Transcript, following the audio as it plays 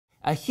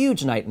A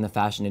huge night in the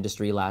fashion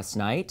industry last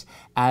night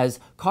as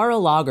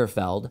Karl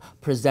Lagerfeld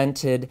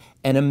presented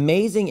an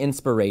amazing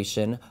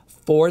inspiration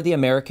for the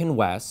American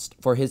West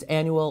for his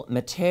annual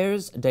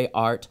Metiers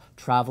d'Art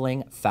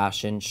traveling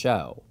fashion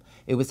show.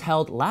 It was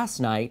held last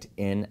night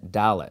in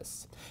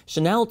Dallas.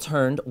 Chanel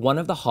turned one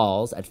of the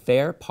halls at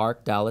Fair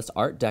Park Dallas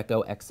Art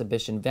Deco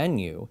exhibition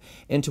venue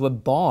into a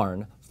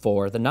barn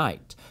for the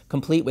night.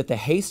 Complete with the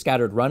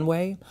hay-scattered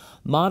runway,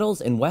 models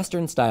in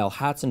Western-style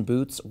hats and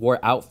boots wore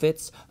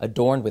outfits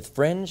adorned with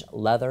fringe,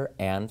 leather,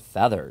 and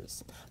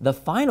feathers. The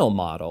final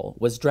model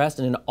was dressed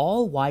in an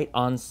all-white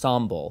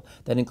ensemble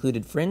that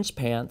included fringe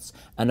pants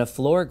and a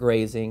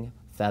floor-grazing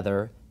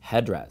feather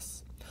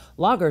headdress.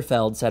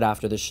 Lagerfeld said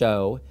after the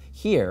show,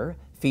 here,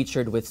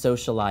 featured with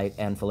socialite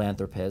and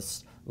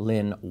philanthropist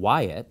Lynn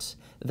Wyatt,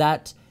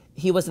 that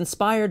he was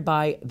inspired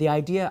by the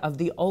idea of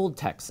the old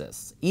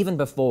Texas, even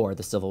before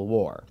the Civil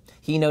War.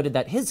 He noted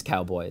that his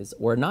cowboys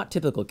were not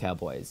typical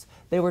cowboys.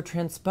 They were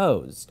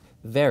transposed,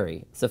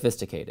 very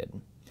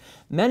sophisticated.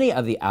 Many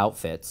of the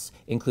outfits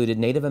included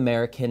Native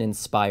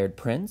American-inspired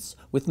prints,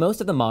 with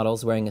most of the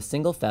models wearing a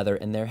single feather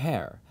in their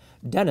hair.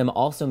 Denim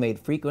also made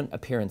frequent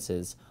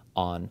appearances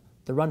on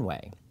the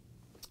runway.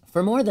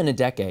 For more than a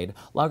decade,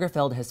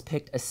 Lagerfeld has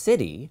picked a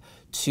city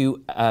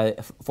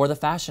for the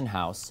fashion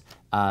house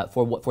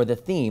for the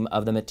theme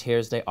of the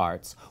Metiers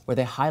d'Art, where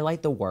they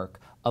highlight the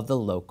work of the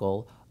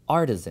local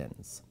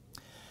artisans.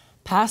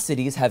 Past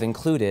cities have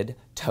included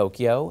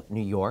Tokyo,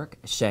 New York,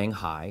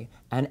 Shanghai,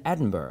 and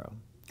Edinburgh.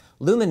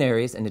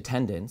 Luminaries in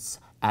attendance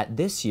at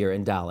this year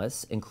in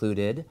Dallas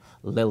included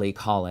Lily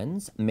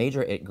Collins,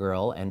 major it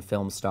girl and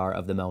film star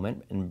of the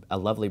moment, and a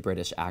lovely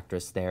British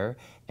actress there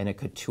in a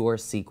couture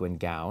sequin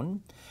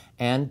gown,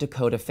 and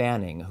Dakota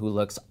Fanning, who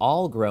looks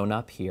all grown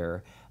up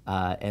here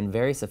and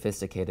very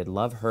sophisticated.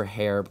 Love her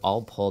hair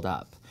all pulled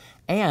up.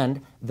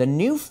 And the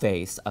new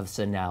face of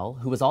Chanel,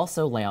 who was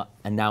also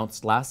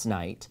announced last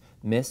night,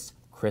 Miss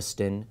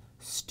Kristen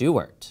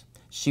Stewart.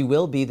 She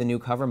will be the new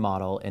cover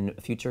model in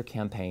future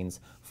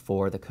campaigns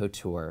for the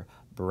couture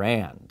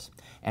brand.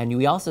 And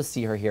we also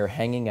see her here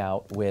hanging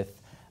out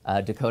with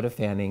Dakota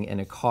Fanning in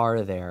a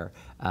car there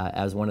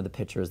as one of the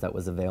pictures that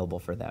was available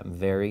for them.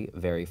 Very,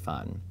 very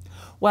fun.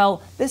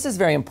 Well, this is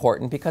very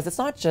important because it's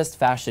not just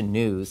fashion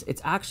news,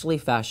 it's actually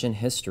fashion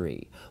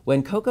history.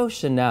 When Coco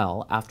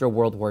Chanel, after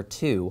World War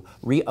II,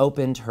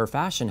 reopened her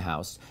fashion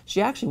house,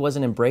 she actually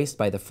wasn't embraced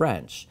by the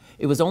French.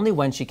 It was only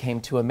when she came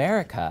to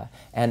America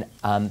and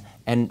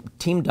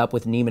teamed up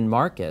with Neiman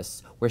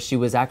Marcus where she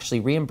was actually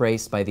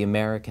re-embraced by the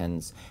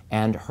Americans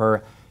and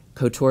her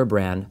couture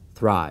brand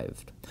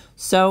thrived.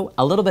 So,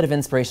 a little bit of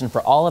inspiration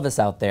for all of us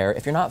out there.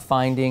 If you're not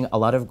finding a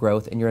lot of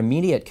growth in your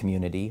immediate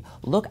community,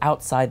 look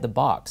outside the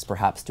box,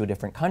 perhaps to a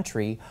different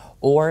country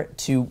or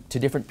to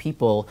different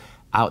people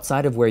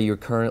outside of where you're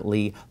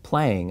currently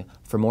playing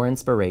for more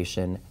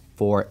inspiration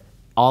for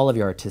all of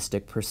your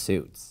artistic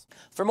pursuits.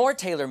 For more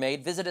Tailor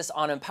Made, visit us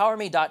on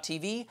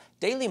emPOWERme.tv,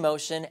 Daily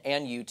Motion,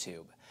 and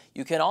YouTube.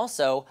 You can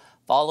also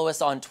follow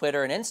us on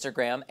Twitter and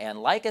Instagram and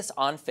like us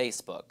on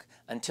Facebook.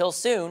 Until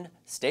soon,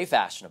 stay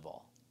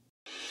fashionable.